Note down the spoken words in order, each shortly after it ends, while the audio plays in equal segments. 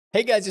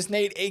Hey guys, it's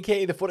Nate,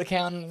 aka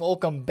TheFutAccountant.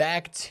 Welcome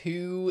back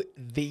to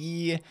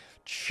the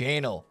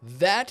channel.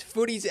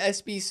 TheFutAccountant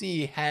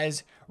SBC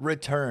has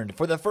returned.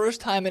 For the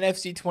first time in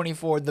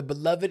FC24, the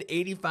beloved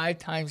 85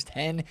 times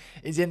 10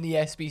 is in the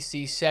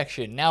SBC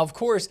section. Now, of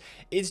course,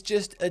 it's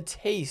just a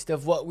taste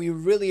of what we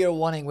really are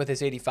wanting with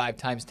this 85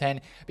 times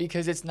 10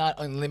 because it's not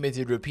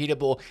unlimited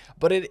repeatable,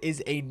 but it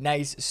is a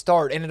nice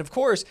start. And it, of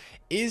course,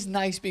 is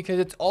nice because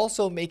it's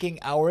also making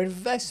our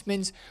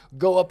investments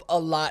go up a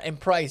lot in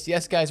price.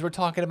 Yes, guys, we're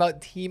talking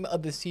about Team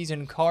of the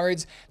Season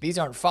cards. These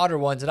aren't fodder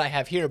ones that I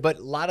have here, but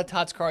a lot of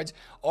TOTS cards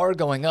are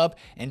going up,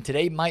 and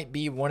today might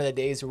be one of the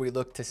days where we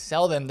look to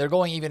sell them. They're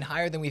going even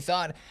higher than we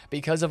thought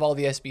because of all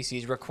the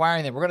SBCs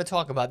requiring them. We're going to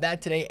talk about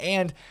that today,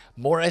 and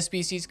more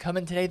SBCs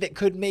coming today that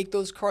could make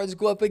those cards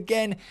go up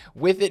again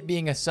with it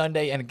being a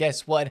Sunday. And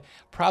guess what?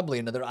 Probably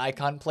another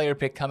icon player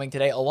pick coming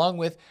today, along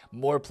with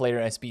more player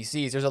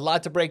SBCs. There's a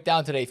lot to break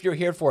down today. If you're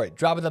here for it,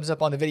 drop a thumbs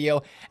up on the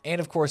video, and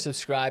of course,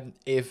 subscribe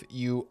if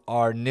you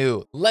are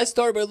new. Let's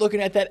start by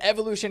looking at that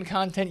evolution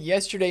content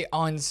yesterday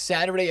on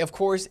Saturday. Of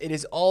course, it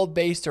is all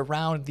based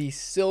around the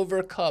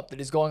Silver Cup that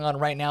is going on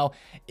right now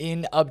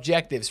in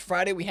objectives.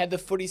 Friday, we had the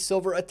Footy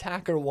Silver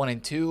Attacker 1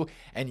 and 2,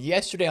 and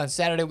yesterday on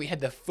Saturday, we had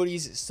the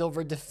Footy's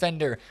Silver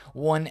Defender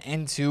 1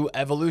 and 2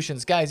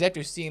 evolutions. Guys,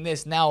 after seeing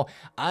this, now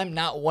I'm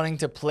not wanting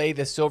to play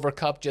the Silver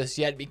Cup just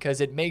yet because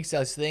it makes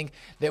us think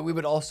that we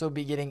would also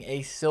be getting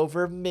a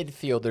Silver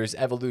Midfielders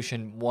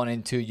evolution 1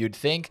 and 2, you'd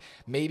think,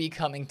 maybe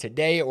coming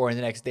today or in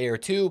the next day or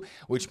two,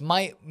 which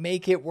might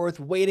make it worth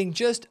waiting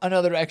just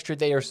another extra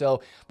day or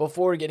so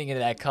before getting into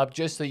that cup,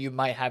 just so you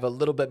might have a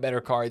little bit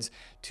better cards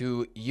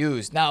to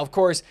use. Now, of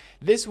course,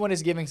 this one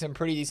is giving some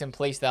pretty decent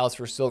playstyles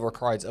for silver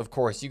cards. Of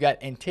course, you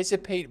got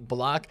Anticipate,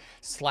 Block,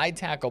 Slide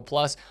Tackle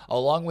Plus,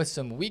 along with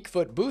some Weak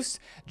Foot boosts,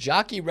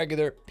 Jockey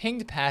Regular,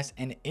 Pinged Pass,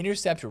 and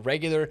Intercept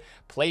Regular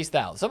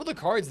playstyle. Some of the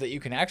cards that you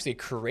can actually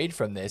create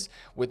from this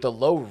with the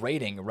low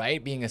rating,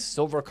 right, being a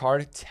silver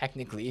card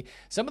technically,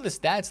 some of the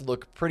stats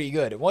look pretty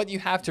good. What you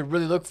have to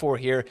really look for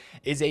here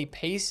is a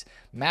pace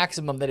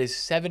maximum that is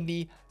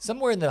 70,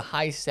 somewhere in the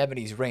high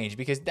 70s range,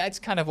 because that's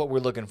kind of what we're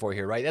looking for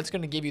here, right? That's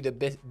going to give you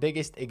the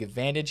biggest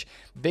advantage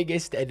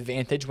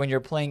when you're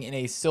playing in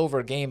a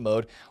silver game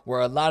mode where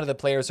a lot of the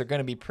players are going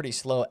to be pretty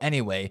slow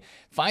anyway.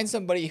 Find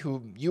somebody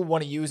who you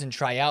want to use and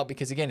try out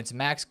because, again, it's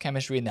max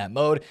chemistry in that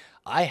mode.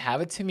 I have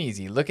a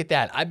Tamizi. Look at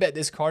that. I bet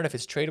this card, if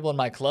it's tradable in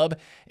my club,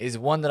 is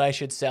one that I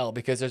should sell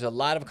because there's a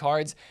lot of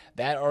cards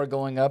that are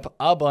going up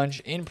a bunch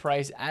in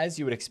price, as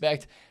you would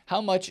expect.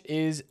 How much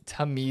is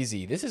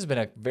Tamizi? This has been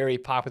a very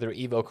popular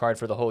Evo card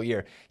for the whole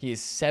year. He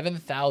is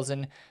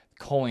 7,000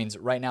 coins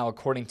right now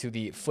according to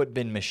the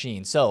Footbin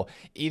machine. So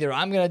either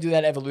I'm going to do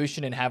that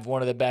evolution and have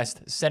one of the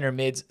best center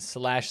mids /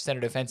 center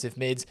defensive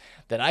mids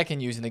that I can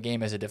use in the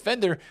game as a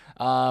defender,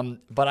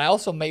 but I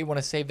also may want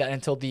to save that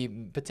until the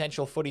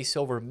potential Footy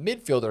Silver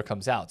midfielder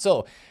comes out.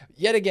 So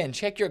yet again,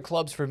 check your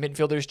clubs for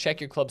midfielders,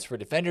 check your clubs for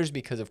defenders,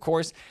 because of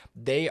course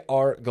they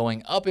are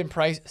going up in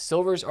price.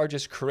 Silvers are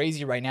just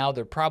crazy right now.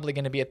 They're probably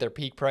going to be at their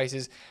peak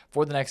prices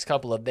for the next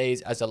couple of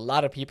days, as a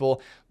lot of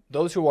people,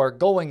 those who are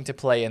going to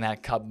play in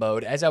that cup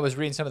mode, as I was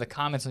reading some of the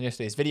comments on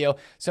yesterday's video,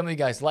 some of you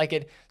guys like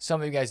it,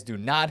 some of you guys do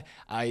not.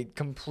 I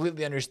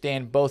completely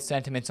understand both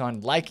sentiments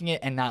on liking it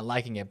and not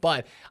liking it,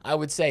 but I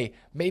would say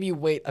maybe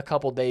wait a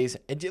couple days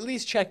and at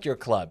least check your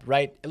club,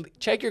 right?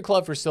 Check your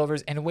club for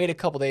silvers and wait a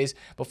couple days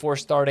before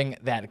starting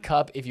that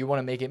cup if you want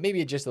to make it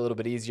maybe just a little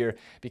bit easier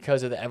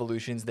because of the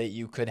evolutions that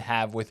you could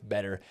have with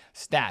better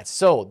stats.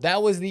 So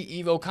that was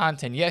the Evo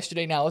content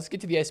yesterday. Now let's get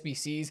to the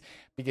SBCs,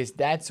 because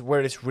that's where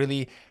it's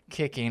really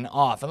kicking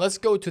off. And let's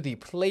go to the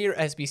player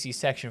SBC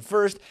section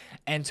first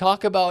and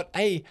talk about,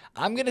 hey,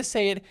 I'm going to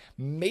say it,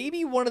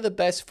 maybe one of the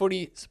best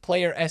footy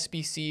player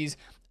SBCs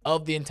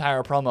of the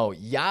entire promo,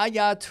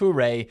 Yaya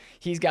Toure.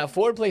 He's got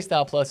 4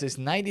 playstyle pluses,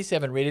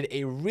 97 rated,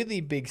 a really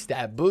big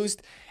stat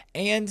boost,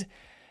 and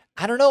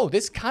I don't know,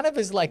 this kind of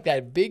is like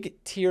that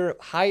big tier,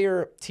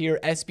 higher tier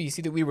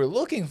SBC that we were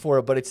looking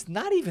for, but it's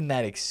not even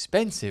that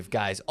expensive,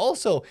 guys.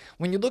 Also,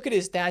 when you look at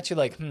his stats, you're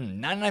like,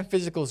 99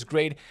 physical is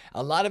great.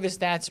 A lot of his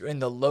stats are in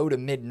the low to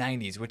mid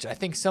 90s, which I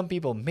think some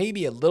people may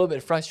be a little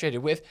bit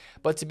frustrated with.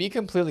 But to be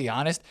completely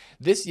honest,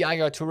 this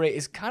Yaya Toure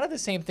is kind of the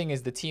same thing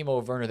as the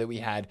Timo Werner that we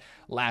had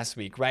last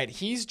week, right?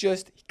 He's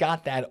just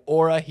got that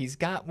aura. He's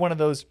got one of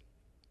those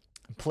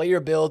player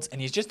builds, and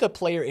he's just a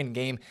player in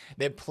game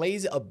that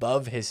plays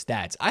above his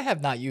stats. I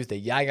have not used a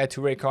Yaya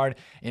Toure card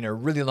in a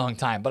really long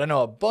time, but I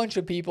know a bunch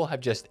of people have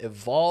just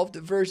evolved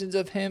versions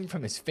of him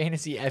from his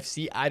Fantasy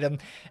FC item,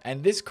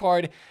 and this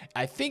card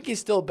I think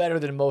is still better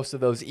than most of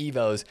those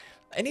Evos.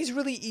 And he's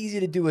really easy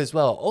to do as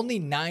well. Only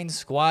 9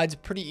 squads,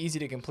 pretty easy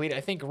to complete.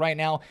 I think right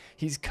now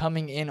he's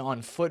coming in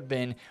on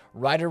Footbin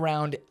right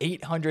around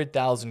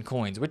 800,000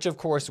 coins, which of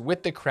course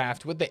with the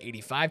craft, with the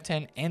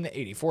 8510 and the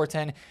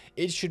 8410,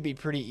 it should be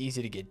pretty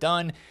easy to get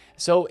done.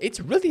 So it's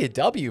really a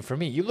W for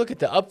me. You look at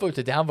the upvote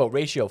to downvote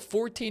ratio,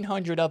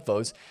 1,400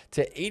 upvotes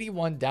to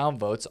 81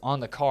 downvotes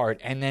on the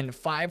card, and then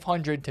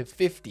 500 to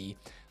 50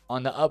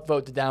 on the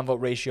upvote to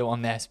downvote ratio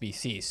on the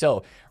SBC.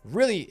 So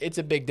really, it's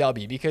a big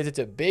W because it's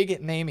a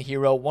big name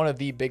hero, one of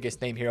the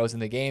biggest name heroes in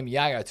the game,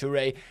 Yaya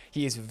Toure.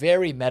 He is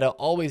very meta,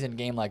 always in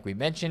game like we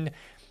mentioned.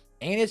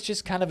 And it's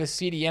just kind of a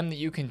CDM that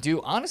you can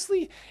do.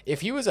 Honestly,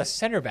 if he was a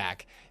center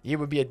back, he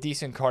would be a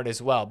decent card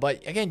as well.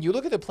 But again, you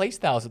look at the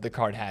playstyles that the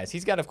card has.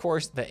 He's got, of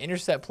course, the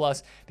Intercept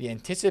Plus, the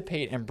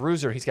Anticipate, and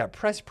Bruiser. He's got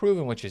Press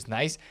Proven, which is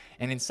nice,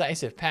 and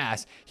Incisive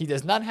Pass. He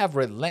does not have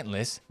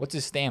Relentless. What's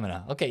his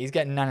stamina? Okay, he's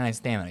got 99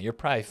 stamina. You're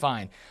probably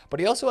fine.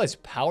 But he also has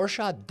Power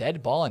Shot,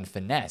 Dead Ball, and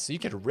Finesse. So you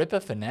could rip a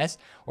Finesse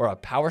or a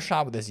Power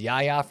Shot with this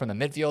Yaya from the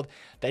midfield.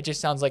 That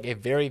just sounds like a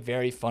very,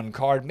 very fun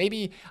card.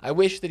 Maybe I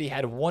wish that he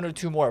had 1 or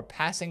 2 more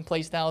passing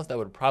playstyles that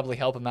would probably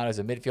help him out as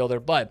a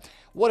midfielder. But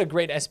what a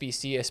great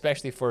SBC,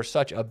 especially for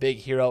such a big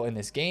hero in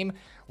this game.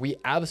 We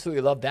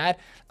absolutely love that.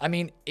 I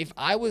mean, if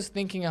I was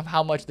thinking of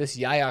how much this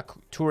Yaya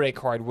Toure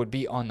card would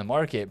be on the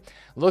market,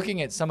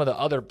 looking at some of the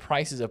other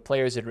prices of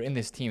players that are in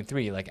this Team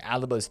 3, like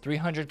Alaba's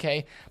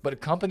 300k,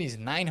 but Company's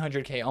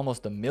 900k,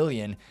 almost $1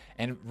 million,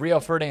 and Rio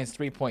Ferdinand's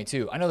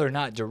 3.2. I know they're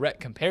not direct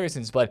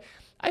comparisons, but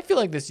I feel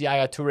like this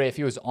Yaya Toure, if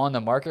he was on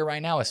the market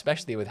right now,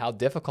 especially with how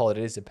difficult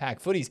it is to pack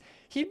footies,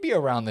 he'd be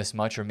around this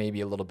much or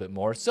maybe a little bit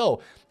more.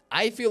 So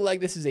I feel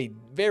like this is a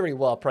very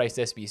well-priced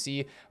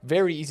SBC,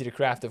 very easy to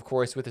craft, of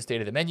course, with the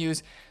state of the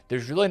menus.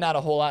 There's really not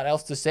a whole lot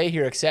else to say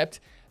here except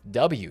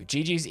W.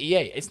 GG's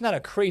EA. It's not a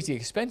crazy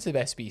expensive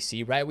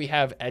SBC, right? We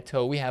have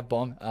Eto, we have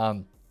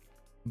Bucho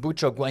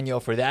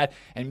Gueño for that,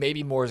 and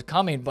maybe more is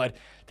coming, but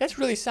that's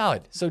really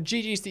solid. So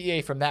GG's to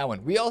EA from that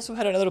one. We also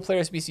had another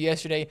player SBC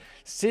yesterday,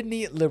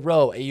 Sydney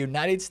Leroux, a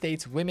United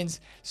States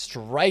women's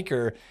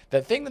striker.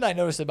 The thing that I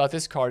noticed about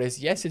this card is,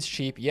 yes, it's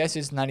cheap. Yes,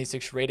 it's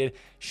 96 rated.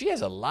 She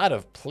has a lot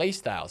of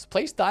playstyles.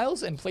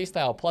 Playstyles and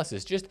playstyle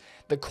pluses. Just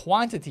the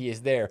quantity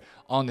is there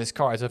on this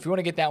card. So if you want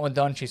to get that one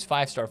done, she's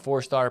 5-star,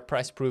 4-star,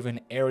 press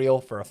proven,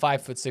 aerial for a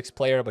 5'6"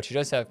 player, but she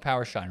does have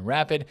power shot and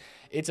rapid.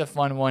 It's a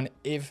fun one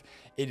if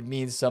it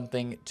means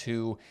something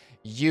to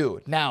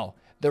you. Now,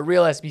 the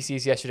real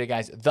SBCs yesterday,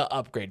 guys, the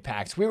upgrade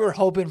packs. We were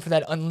hoping for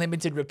that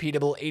unlimited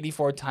repeatable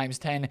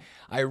 84x10.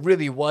 I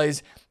really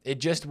was. It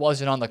just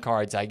wasn't on the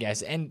cards, I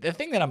guess. And the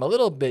thing that I'm a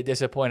little bit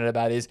disappointed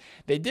about is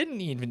they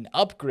didn't even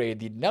upgrade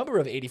the number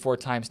of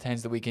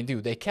 84x10s that we can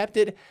do. They kept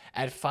it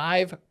at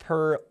 5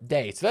 per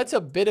day. So that's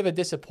a bit of a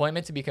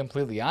disappointment, to be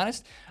completely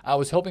honest. I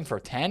was hoping for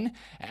 10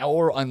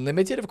 or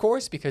unlimited, of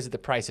course, because of the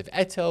price of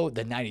Eto,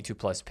 the 92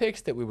 plus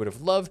picks that we would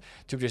have loved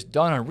to have just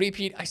done on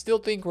repeat. I still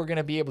think we're going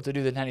to be able to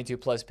do the 92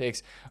 plus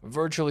picks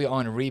virtually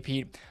on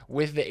repeat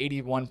with the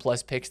 81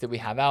 plus picks that we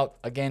have out.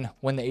 Again,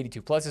 when the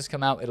 82 pluses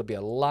come out, it'll be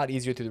a lot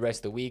easier through the rest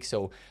of the week.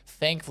 So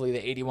thankfully,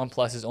 the 81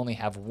 pluses only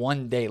have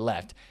 1 day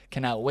left.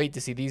 Cannot wait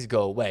to see these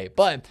go away.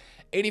 But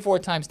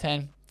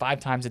 84x10, 5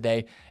 times a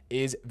day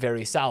is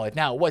very solid.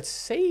 Now, what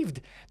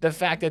saved the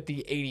fact that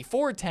the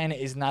 8410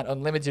 is not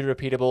unlimited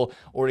repeatable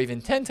or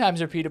even 10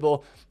 times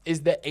repeatable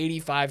is the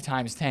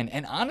 85x10.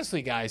 And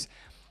honestly, guys,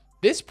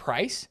 this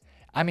price,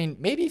 I mean,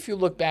 maybe if you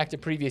look back to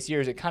previous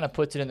years, it kind of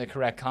puts it in the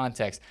correct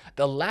context.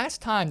 The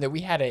last time that we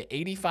had an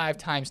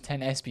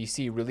 85x10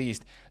 SBC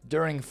released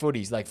during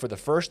footies, like for the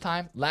first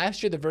time,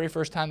 last year, the very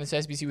first time this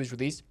SBC was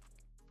released,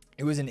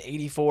 it was an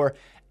 84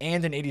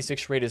 and an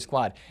 86 rated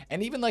squad.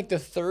 And even like the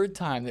third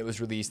time that it was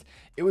released,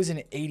 it was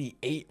an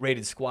 88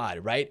 rated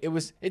squad, right?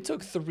 It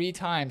took 3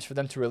 times for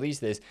them to release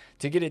this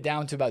to get it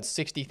down to about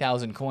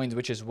 60,000 coins,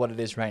 which is what it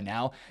is right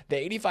now. The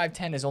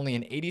 8510 is only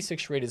an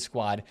 86 rated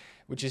squad,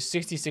 which is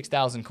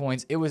 66,000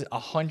 coins. It was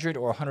 100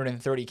 or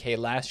 130k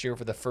last year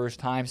for the first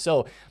time.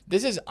 So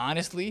this is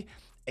honestly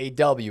a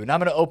W. And I'm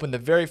going to open the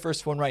very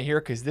first one right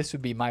here because this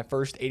would be my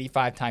first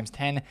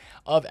 85x10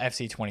 of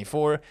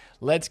FC24.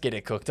 Let's get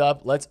it cooked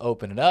up. Let's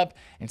open it up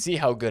and see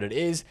how good it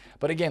is.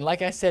 But again,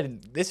 like I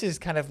said, this is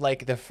kind of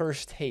like the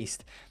first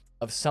taste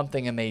of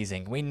something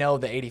amazing. We know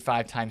the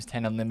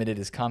 85x10 Unlimited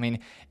is coming.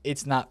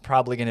 It's not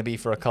probably going to be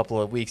for a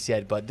couple of weeks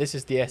yet, but this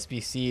is the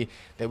SBC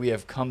that we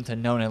have come to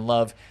know and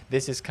love.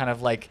 This is kind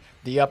of like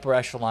the upper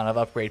echelon of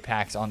upgrade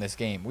packs on this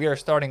game. We are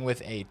starting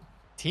with a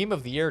Team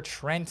of the Year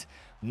Trent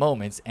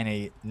Moments and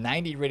a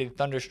 90 rated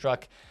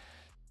Thunderstruck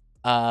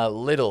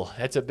Little.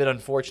 That's a bit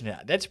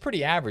unfortunate. That's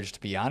pretty average,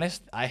 to be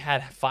honest. I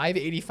had 5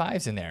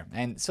 85s in there,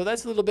 and so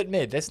that's a little bit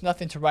mid. That's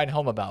nothing to write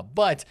home about,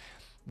 but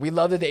we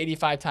love that the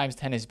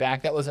 85x10 is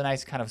back. That was a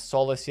nice kind of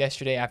solace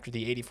yesterday after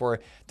the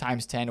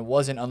 84x10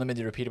 wasn't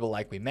unlimited repeatable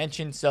like we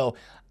mentioned. So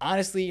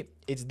honestly,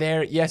 it's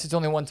there. Yes, it's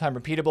only 1 time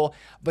repeatable,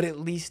 but at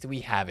least we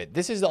have it.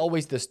 This is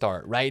always the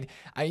start, right?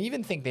 I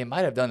even think they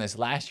might have done this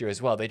last year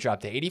as well. They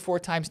dropped the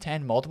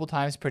 84x10 multiple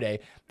times per day.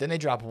 Then they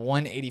drop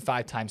 1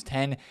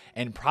 85x10,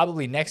 and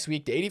probably next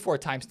week, the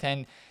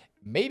 84x10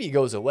 maybe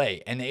goes away,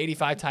 and the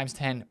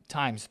 85x10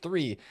 times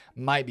 3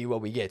 might be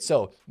what we get.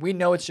 So we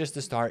know it's just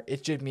the start.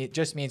 It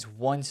just means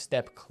 1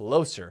 step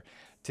closer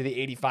to the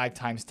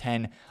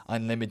 85x10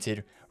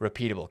 unlimited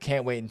repeatable.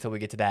 Can't wait until we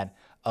get to that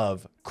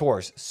of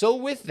course. So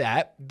with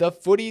that, the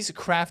footies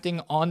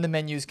crafting on the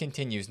menus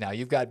continues. Now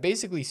you've got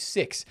basically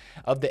 6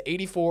 of the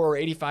 84 or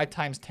 85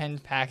 times 10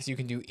 packs you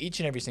can do each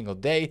and every single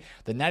day.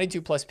 The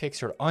 92 plus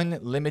picks are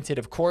unlimited,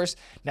 of course.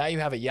 Now you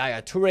have a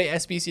Yaya Toure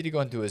SBC to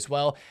go into as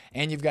well,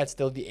 and you've got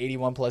still the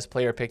 81 plus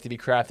player pick to be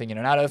crafting in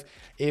and out of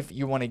if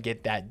you want to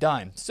get that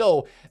done.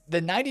 So the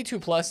 92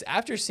 plus,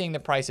 after seeing the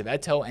price of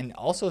Eto and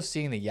also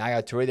seeing the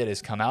Yaya Toure that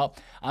has come out,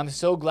 I'm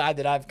so glad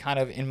that I've kind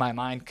of in my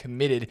mind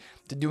committed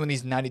to doing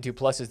these 92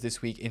 pluses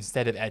this week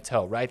instead of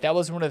Eto, right? That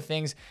was one of the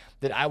things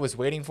that I was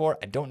waiting for.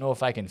 I don't know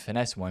if I can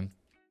finesse one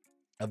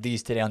of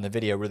these today on the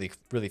video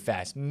really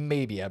fast.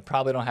 Maybe. I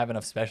probably don't have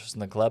enough specials in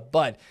the club,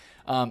 but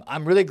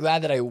I'm really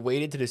glad that I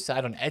waited to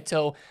decide on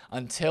Eto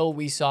until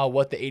we saw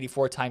what the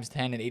 84 times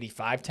 10 and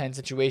 85 10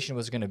 situation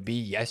was going to be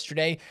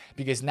yesterday,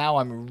 because now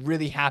I'm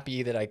really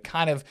happy that I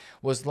kind of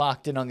was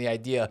locked in on the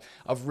idea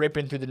of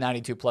ripping through the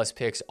 92 plus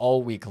picks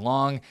all week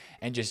long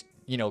and just,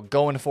 you know,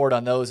 going forward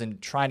on those and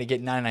trying to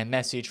get 99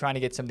 Messi, trying to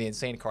get some of the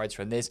insane cards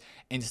from this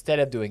instead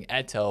of doing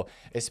Eto,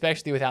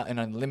 especially without an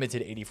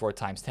unlimited 84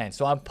 times 10.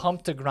 So I'm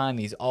pumped to grind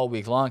these all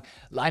week long.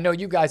 I know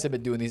you guys have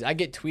been doing these. I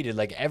get tweeted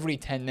like every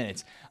 10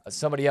 minutes,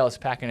 somebody else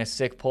packing a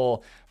sick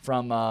pull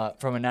from a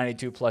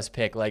 92 plus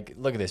pick. Like,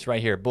 look at this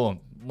right here. Boom.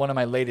 One of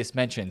my latest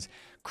mentions,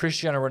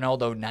 Cristiano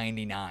Ronaldo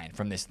 99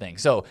 from this thing.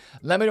 So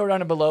let me know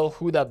down below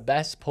who the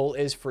best pull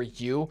is for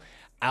you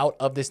out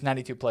of this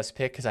 92 plus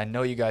pick, because I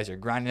know you guys are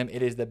grinding them.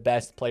 It is the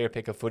best player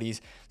pick of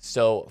footies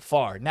so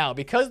far. Now,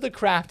 because the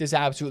craft is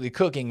absolutely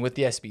cooking with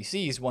the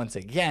SBCs once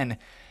again,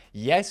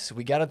 yes,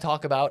 we got to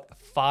talk about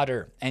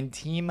fodder and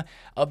team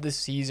of the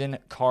season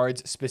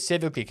cards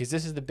specifically, because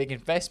this is the big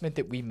investment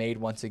that we made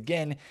once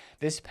again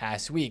this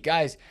past week.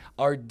 Guys,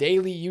 our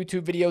daily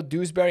YouTube video,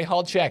 Dewsbury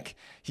haul check.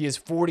 He has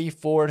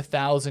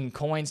 44,000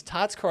 coins.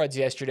 Tots cards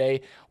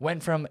yesterday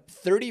went from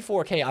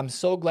 34K. I'm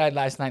so glad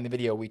last night in the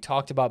video we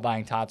talked about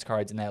buying Tots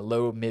cards in that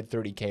low mid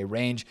 30K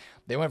range.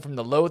 They went from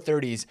the low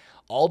 30s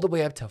all the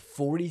way up to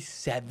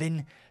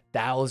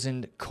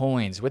 47,000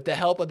 coins with the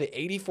help of the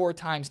 84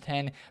 times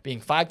 10 being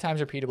 5 times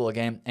repeatable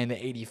again, and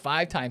the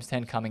 85 times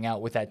 10 coming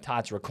out with that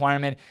TOTS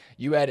requirement.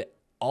 You had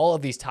all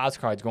of these TOTS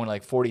cards going to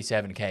like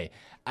 47K.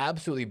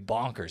 Absolutely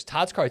bonkers.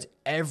 TOTS cards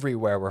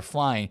everywhere were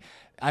flying.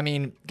 I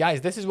mean,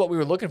 guys, this is what we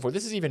were looking for.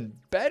 This is even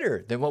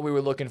better than what we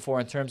were looking for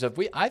in terms of,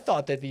 I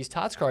thought that these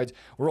TOTS cards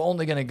were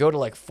only going to go to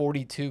like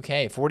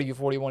 42K, 40,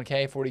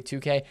 41K,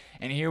 42K.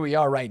 And here we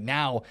are right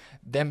now,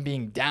 them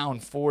being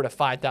down 4,000 to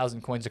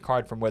 5,000 coins a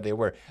card from where they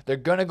were. They're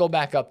going to go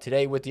back up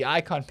today with the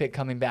icon pick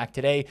coming back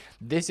today.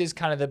 This is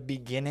kind of the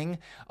beginning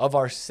of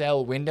our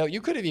sell window.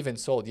 You could have even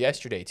sold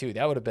yesterday too.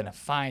 That would have been a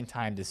fine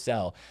time to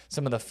sell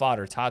some of the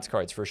fodder TOTS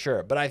cards for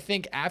sure. But I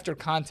think after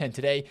content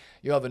today,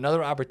 you'll have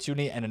another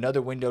opportunity and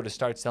another window to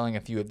start selling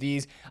a few of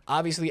these.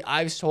 Obviously,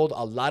 I've sold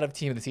a lot of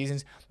team of the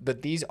seasons,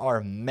 but these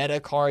are meta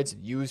cards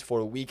used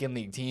for weekend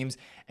league teams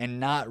and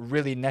not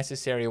really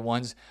necessary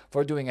ones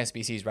for doing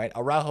SBCs, right?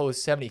 Araujo is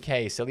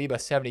 70K, Saliba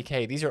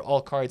 70K. These are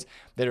all cards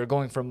that are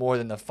going for more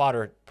than the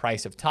fodder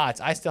price of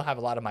TOTS. I still have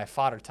a lot of my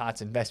fodder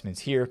TOTS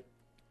investments here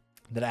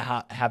that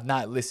I have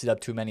not listed up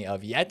too many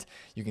of yet.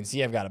 You can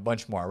see I've got a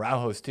bunch more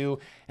Araujos too,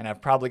 and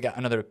I've probably got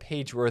another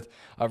page worth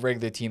of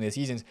regular team of the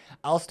seasons.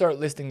 I'll start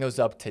listing those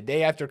up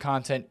today after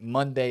content,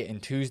 Monday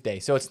and Tuesday.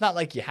 So it's not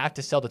like you have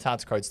to sell the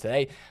TOTS cards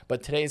today,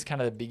 but today is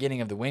kind of the beginning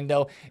of the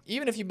window.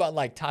 Even if you bought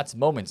like TOTS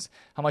moments,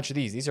 how much are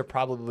these? These are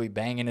probably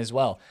banging as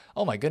well.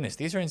 Oh my goodness,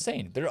 these are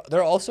insane.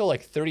 They're also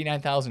like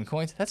 39,000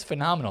 coins. That's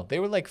phenomenal. They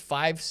were like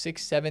 5,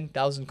 6,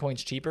 7,000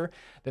 coins cheaper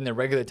than the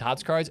regular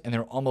TOTS cards, and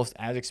they're almost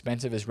as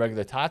expensive as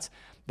regular TOTS.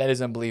 That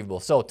is unbelievable.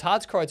 So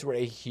TOTS cards were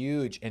a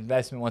huge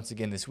investment once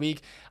again this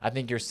week. I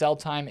think your sell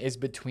time is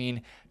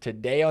between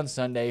today on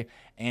Sunday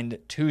and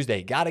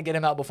Tuesday. Got to get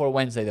them out before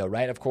Wednesday though,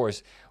 right? Of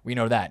course, we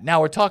know that.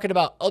 Now we're talking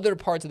about other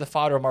parts of the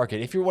fodder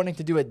market. If you're wanting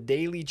to do a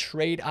daily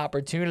trade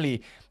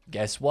opportunity,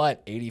 guess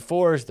what?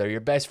 84s, they're your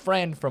best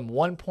friend, from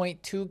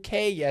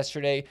 1.2K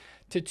yesterday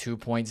to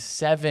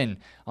 2.7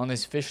 on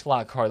this fish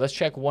lock card. Let's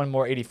check one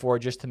more 84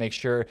 just to make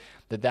sure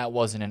that that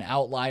wasn't an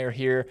outlier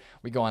here.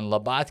 We go on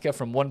Labatka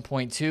from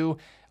 1.2,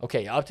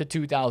 okay, up to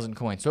 2,000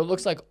 coins. So it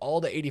looks like all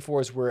the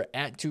 84s were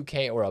at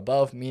 2K or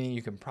above, meaning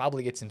you can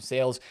probably get some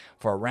sales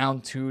for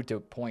around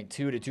 2.2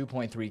 to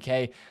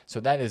 2.3K. So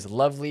that is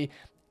lovely.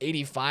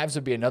 85s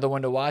would be another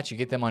one to watch. You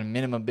get them on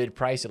minimum bid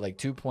price at like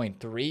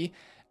 2.3.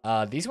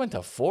 These went to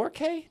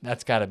 4K?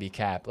 That's got to be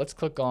cap. Let's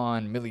click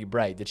on Millie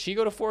Bright. Did she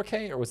go to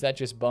 4K or was that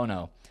just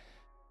Bono?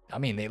 I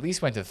mean, they at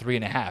least went to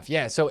 3.5.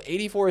 Yeah, so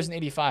 84s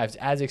and 85s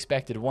as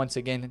expected once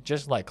again,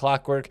 just like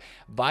clockwork.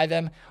 Buy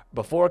them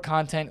before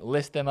content,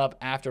 list them up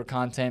after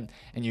content,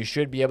 and you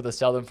should be able to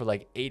sell them for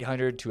like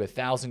 800 to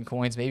 1,000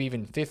 coins, maybe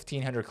even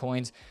 1,500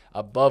 coins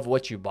above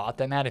what you bought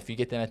them at if you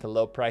get them at the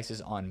low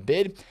prices on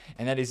bid.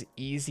 And that is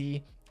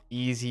easy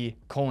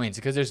coins,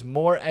 because there's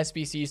more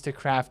SBCs to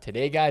craft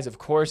today, guys, of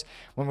course,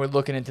 when we're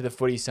looking into the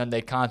Footy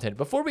Sunday content.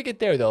 Before we get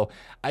there though,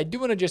 I do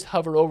want to just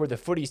hover over the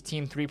Footy's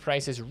Team 3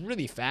 prices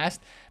really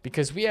fast,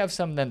 because we have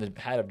some of them that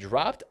have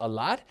dropped a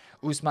lot.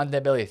 Ousmane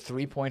Dembele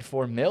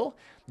 3.4 mil.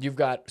 You've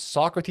got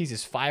Socrates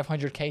is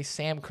 500K.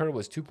 Sam Kerr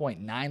was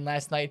 2.9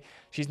 last night.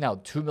 She's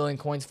now 2 million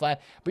coins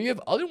flat. But you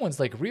have other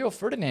ones like Rio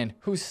Ferdinand,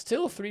 who's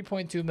still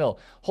 3.2 mil,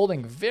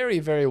 holding very,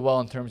 very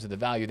well in terms of the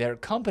value. Their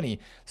company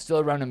still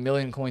around 1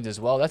 million coins as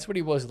well. That's what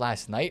he was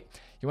last night.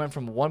 He went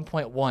from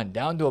 1.1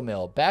 down to 1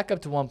 mil, back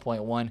up to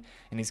 1.1,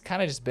 and he's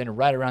kind of just been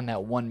right around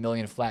that 1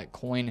 million flat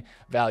coin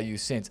value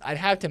since. I'd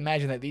have to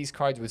imagine that these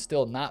cards would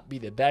still not be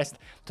the best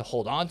to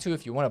hold on to.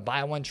 If you want to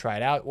buy one, try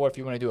it out, or if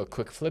you want to do a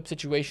quick flip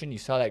situation, you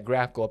saw that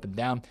graph go up and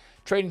down.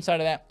 Trading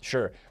side of that,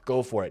 sure,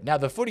 go for it. Now,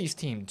 the Footies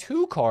Team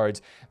 2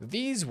 cards,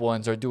 these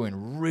ones are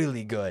doing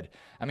really good.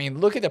 I mean,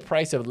 look at the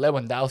price of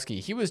Lewandowski.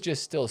 He was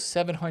just still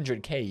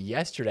 700K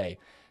yesterday.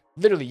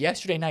 Literally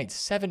yesterday night,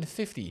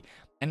 750.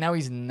 And now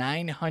he's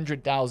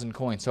 900,000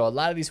 coins. So a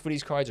lot of these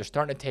Footies cards are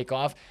starting to take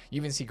off.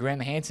 You even see Graham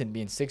Hansen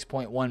being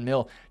 6.1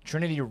 mil.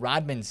 Trinity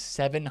Rodman,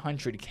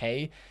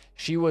 700K.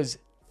 She was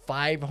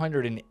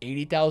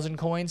 580,000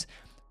 coins.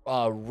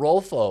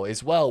 Rolfo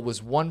as well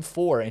was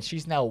 1.4, and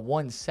she's now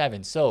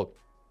 1.7. So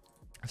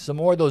some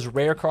more of those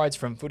rare cards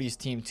from Footies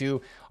Team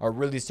 2 are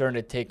really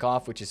starting to take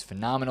off, which is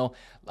phenomenal.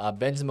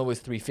 Benzema was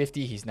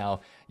 350. He's now,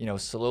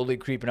 slowly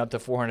creeping up to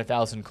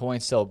 400,000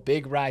 coins. So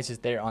big rises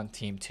there on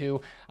Team 2.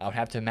 I would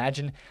have to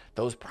imagine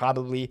those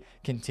probably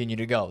continue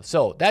to go.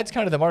 So that's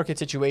kind of the market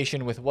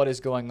situation with what is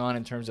going on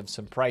in terms of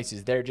some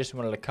prices there. Just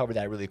wanted to cover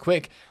that really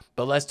quick.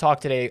 But let's talk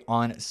today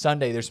on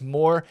Sunday. There's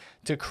more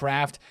to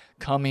craft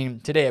coming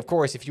today. Of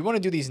course, if you want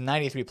to do these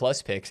 93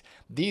 plus picks,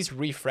 these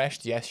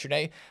refreshed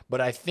yesterday, but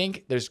I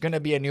think there's going to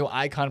be a new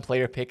icon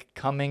player pick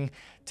coming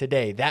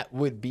today. That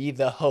would be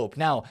the hope.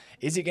 Now,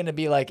 is it going to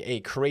be like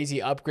a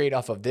crazy upgrade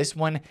off of this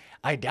one?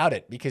 I doubt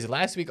it, because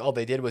last week all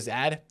they did was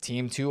add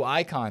Team 2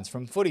 icons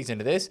from Footies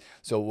into this.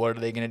 So what are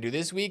they going to do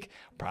this week?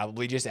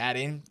 Probably just add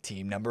in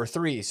team number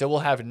 3. So we'll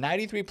have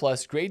 93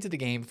 plus grades of the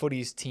game,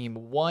 Footies Team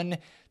 1,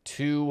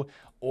 2,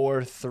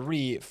 or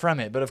 3 from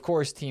it. But of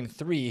course, Team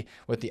 3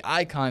 with the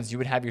icons, you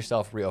would have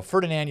yourself Rio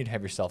Ferdinand, you'd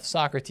have yourself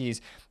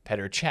Socrates,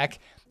 Petr Cech,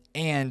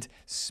 and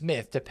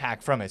Smith to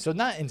pack from it. So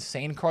not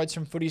insane cards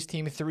from Footies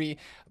Team 3,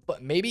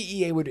 but maybe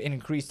EA would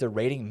increase the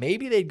rating.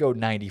 Maybe they'd go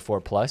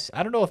 94 plus.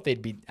 I don't know if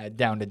they'd be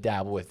down to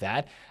dabble with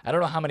that. I don't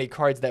know how many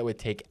cards that would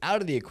take out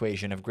of the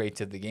equation of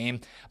greats of the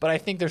game, but I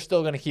think they're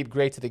still going to keep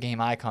greats of the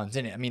game icons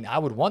in it. I mean, I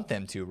would want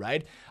them to,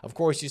 right? Of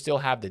course, you still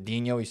have the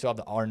Dino, you still have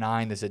the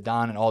R9, the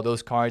Zidane, and all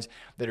those cards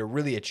that are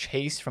really a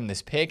chase from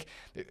this pick.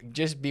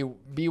 Just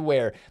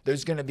beware.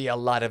 There's going to be a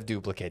lot of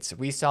duplicates.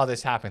 We saw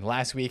this happen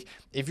last week.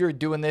 If you're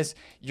doing this,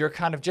 you're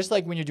kind of just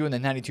like when you're doing the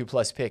 92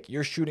 plus pick,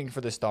 you're shooting for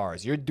the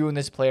stars. You're doing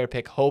this player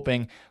pick hoping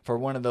for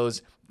one of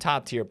those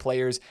top tier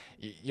players.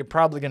 You're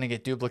probably going to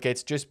get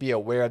duplicates. Just be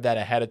aware of that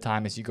ahead of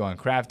time as you go and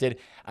craft it.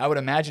 I would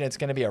imagine it's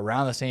going to be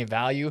around the same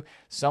value,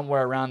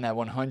 somewhere around that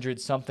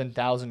 100 something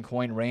thousand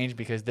coin range,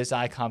 because this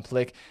icon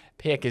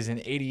pick is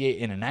an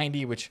 88 and a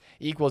 90, which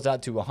equals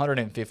out to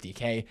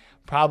 150K.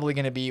 Probably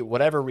going to be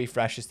whatever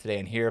refreshes today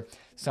in here,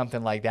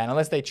 something like that,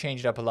 unless they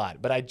change it up a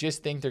lot. But I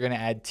just think they're going to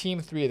add Team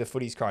 3 of the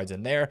Footies cards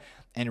in there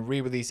and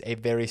re-release a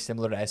very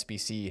similar to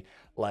SBC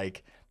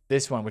like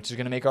this one, which is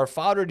going to make our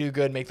fodder do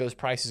good, make those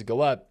prices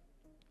go up,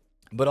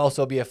 but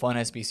also be a fun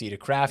SBC to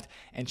craft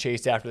and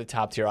chase after the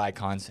top tier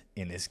icons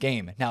in this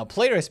game. Now,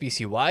 player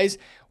SBC wise,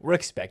 we're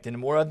expecting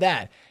more of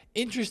that.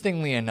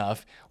 Interestingly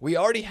enough, we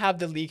already have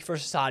the leak for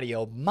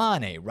Sadio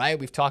Mane, right?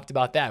 We've talked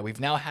about that. We've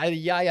now had the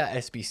Yaya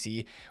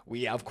SBC.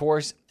 We, of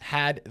course,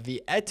 had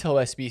the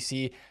Eto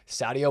SBC.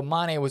 Sadio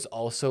Mane was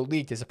also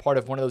leaked as a part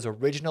of one of those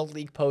original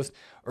leak posts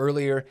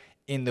earlier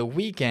in the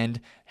weekend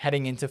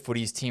heading into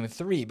Footies Team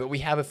 3. But we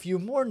have a few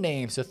more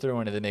names to throw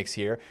into the mix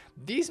here.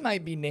 These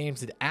might be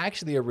names that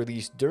actually are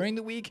released during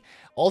the week.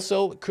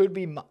 Also, could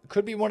be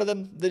one of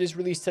them that is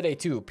released today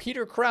too.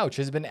 Peter Crouch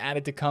has been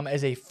added to come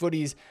as a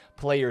Footies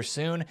player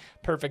soon.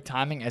 Perfect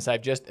timing, as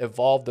I've just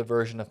evolved the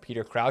version of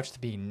Peter Crouch to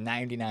be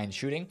 99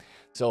 shooting.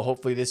 So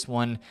hopefully this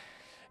one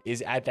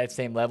is at that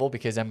same level,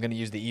 because I'm going to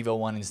use the Evo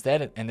one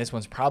instead, and this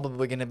one's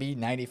probably going to be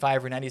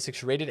 95 or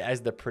 96 rated as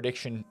the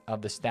prediction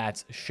of the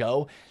stats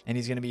show, and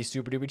he's going to be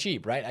super duper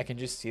cheap, right? I can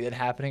just see that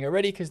happening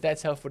already, because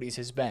that's how Footies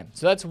has been.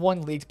 So that's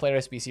one leaked player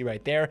SBC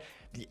right there.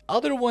 The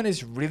other one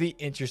is really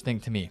interesting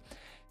to me.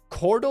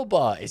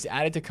 Cordoba is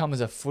added to come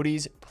as a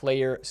Footies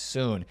player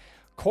soon.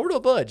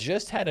 Cordoba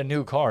just had a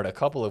new card a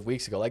couple of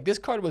weeks ago. Like, this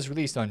card was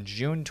released on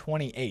June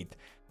 28th.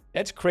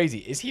 That's crazy.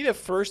 Is he the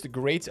first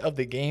greats of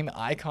the game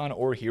icon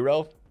or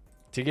hero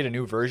to get a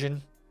new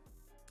version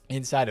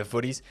inside of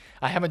Footies?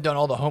 I haven't done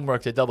all the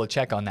homework to double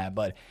check on that,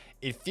 but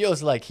it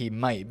feels like he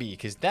might be,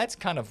 because that's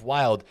kind of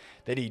wild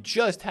that he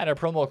just had a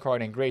promo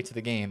card in greats of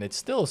the game that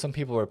still some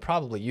people are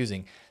probably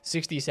using.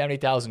 60,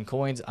 70,000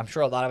 coins. I'm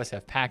sure a lot of us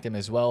have packed him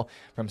as well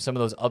from some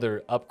of those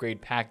other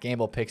upgrade pack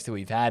gamble picks that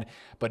we've had,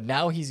 but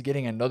now he's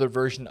getting another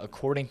version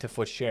according to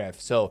Foot Sheriff.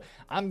 So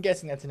I'm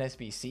guessing that's an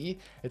SBC.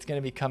 It's going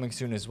to be coming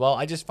soon as well.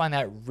 I just find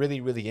that really,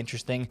 really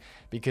interesting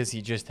because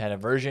he just had a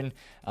version.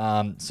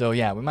 So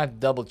yeah, we might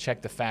double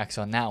check the facts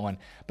on that one.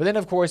 But then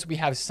of course we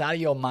have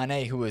Sadio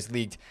Mane, who was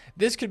leaked.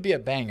 This could be be a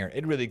banger.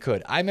 It really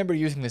could. I remember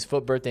using this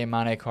FUT Birthday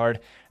Mane card.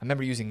 I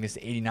remember using this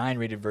 89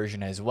 rated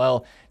version as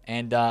well.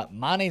 And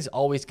Mane's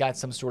always got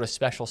some sort of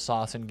special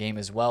sauce in game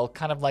as well.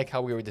 Kind of like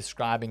how we were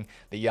describing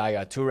the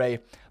Yaya Toure.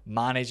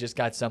 Mane's just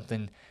got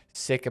something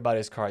sick about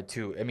his card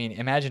too. I mean,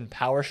 imagine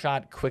power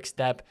shot, quick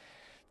step,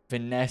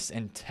 finesse,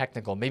 and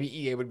technical. Maybe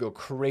EA would go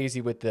crazy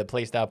with the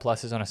playstyle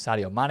pluses on a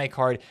Sadio Mane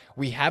card.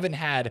 We haven't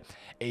had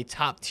a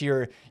top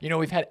tier, you know,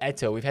 we've had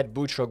Eto, we've had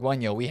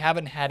Butragueño. We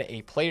haven't had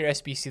a player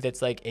SBC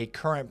that's like a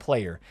current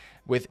player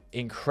with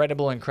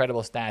incredible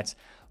stats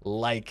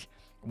like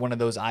one of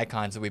those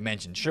icons that we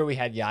mentioned. Sure, we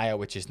had Yaya,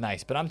 which is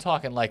nice, but I'm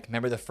talking like,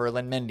 remember the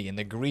Ferland Mendy and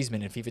the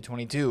Griezmann in FIFA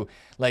 22?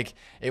 Like,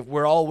 if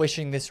we're all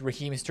wishing this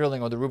Raheem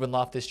Sterling or the Ruben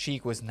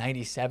Loftus-Cheek was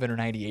 97 or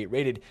 98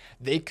 rated,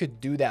 they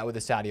could do that with a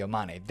Sadio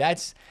Mane.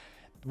 That's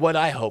what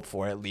I hope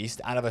for, at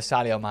least, out of a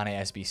Sadio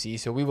Mane SBC.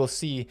 So we will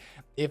see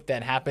if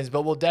that happens,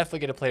 but we'll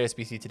definitely get a player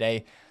SBC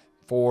today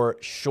for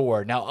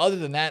sure. Now, other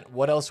than that,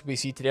 what else we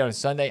see today on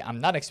Sunday?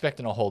 I'm not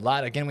expecting a whole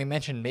lot. Again, we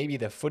mentioned maybe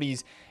the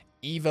Footies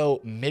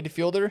Evo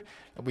midfielder.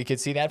 We could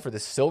see that for the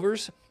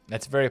silvers.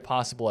 That's very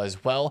possible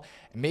as well.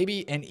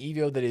 Maybe an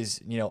Evo that is,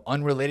 you know,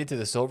 unrelated to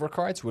the silver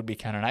cards would be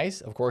kind of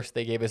nice. Of course,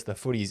 they gave us the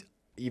Footies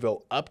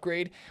Evo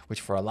upgrade,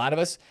 which for a lot of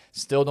us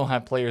still don't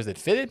have players that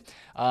fit it.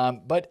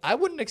 But I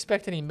wouldn't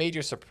expect any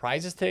major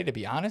surprises today, to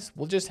be honest.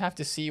 We'll just have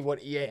to see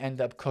what EA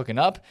end up cooking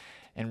up,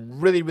 and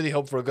really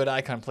hope for a good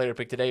icon player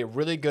pick today.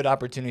 Really good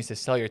opportunities to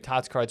sell your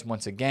TOTS cards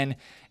once again,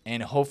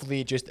 and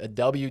hopefully just a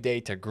W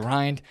day to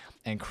grind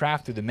and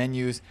craft through the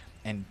menus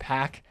and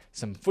pack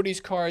some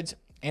Footies cards,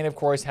 and of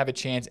course have a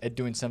chance at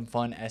doing some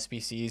fun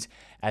SBCs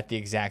at the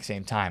exact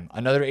same time.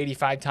 Another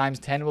 85 times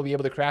 10 we'll be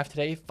able to craft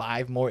today,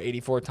 5 more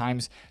 84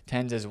 times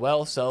 10s as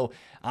well. So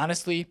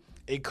honestly,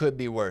 it could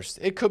be worse.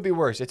 It could be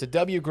worse. It's a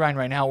W grind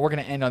right now. We're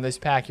going to end on this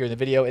pack here in the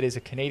video. It is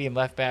a Canadian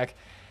left back.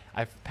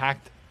 I've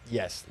packed,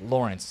 yes,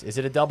 Lawrence. Is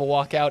it a double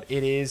walkout?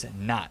 It is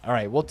not. All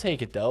right, we'll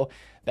take it though.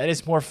 That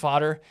is more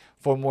fodder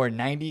for more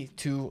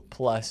 92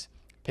 plus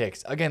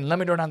picks. Again, let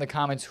me know down in the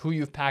comments who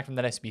you've packed from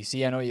that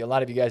SBC. I know a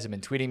lot of you guys have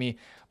been tweeting me,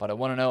 but I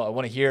want to know, I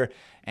want to hear.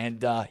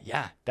 And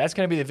yeah, that's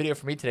going to be the video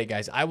for me today,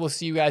 guys. I will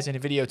see you guys in a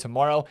video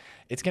tomorrow.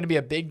 It's going to be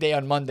a big day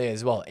on Monday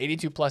as well.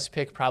 82 plus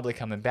pick probably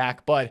coming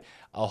back, but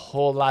a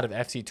whole lot of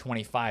FC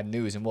 25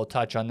 news, and we'll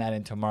touch on that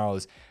in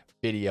tomorrow's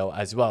video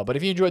as well. But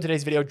if you enjoyed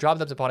today's video, drop a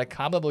thumbs up on it,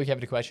 comment below if you have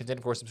any questions, and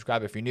of course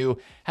subscribe if you're new.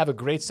 Have a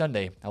great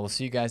Sunday. I will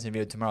see you guys in a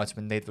video tomorrow. It's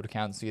been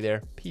TheFutAccountant. See you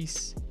there.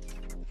 Peace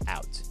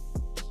out.